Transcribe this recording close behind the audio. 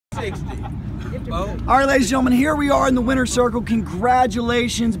F460. All right, ladies and gentlemen, here we are in the winner's circle.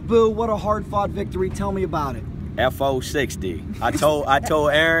 Congratulations, Boo. What a hard-fought victory. Tell me about it. F460. I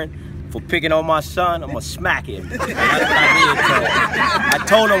told Aaron, for picking on my son, I'm gonna smack him. That's what I did. I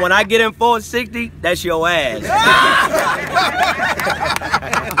told him when I get in 460, that's your ass.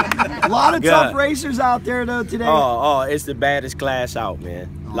 A lot of tough racers out there though today. Oh, it's the baddest class out, man.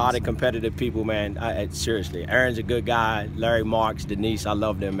 Awesome. A lot of competitive people, man. Seriously, Aaron's a good guy. Larry, Marks, Denise, I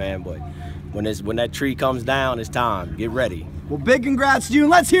love them, man. But when that tree comes down, it's time. Get ready. Well, big congrats to you.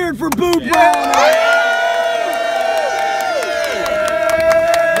 Let's hear it for Boo Brown.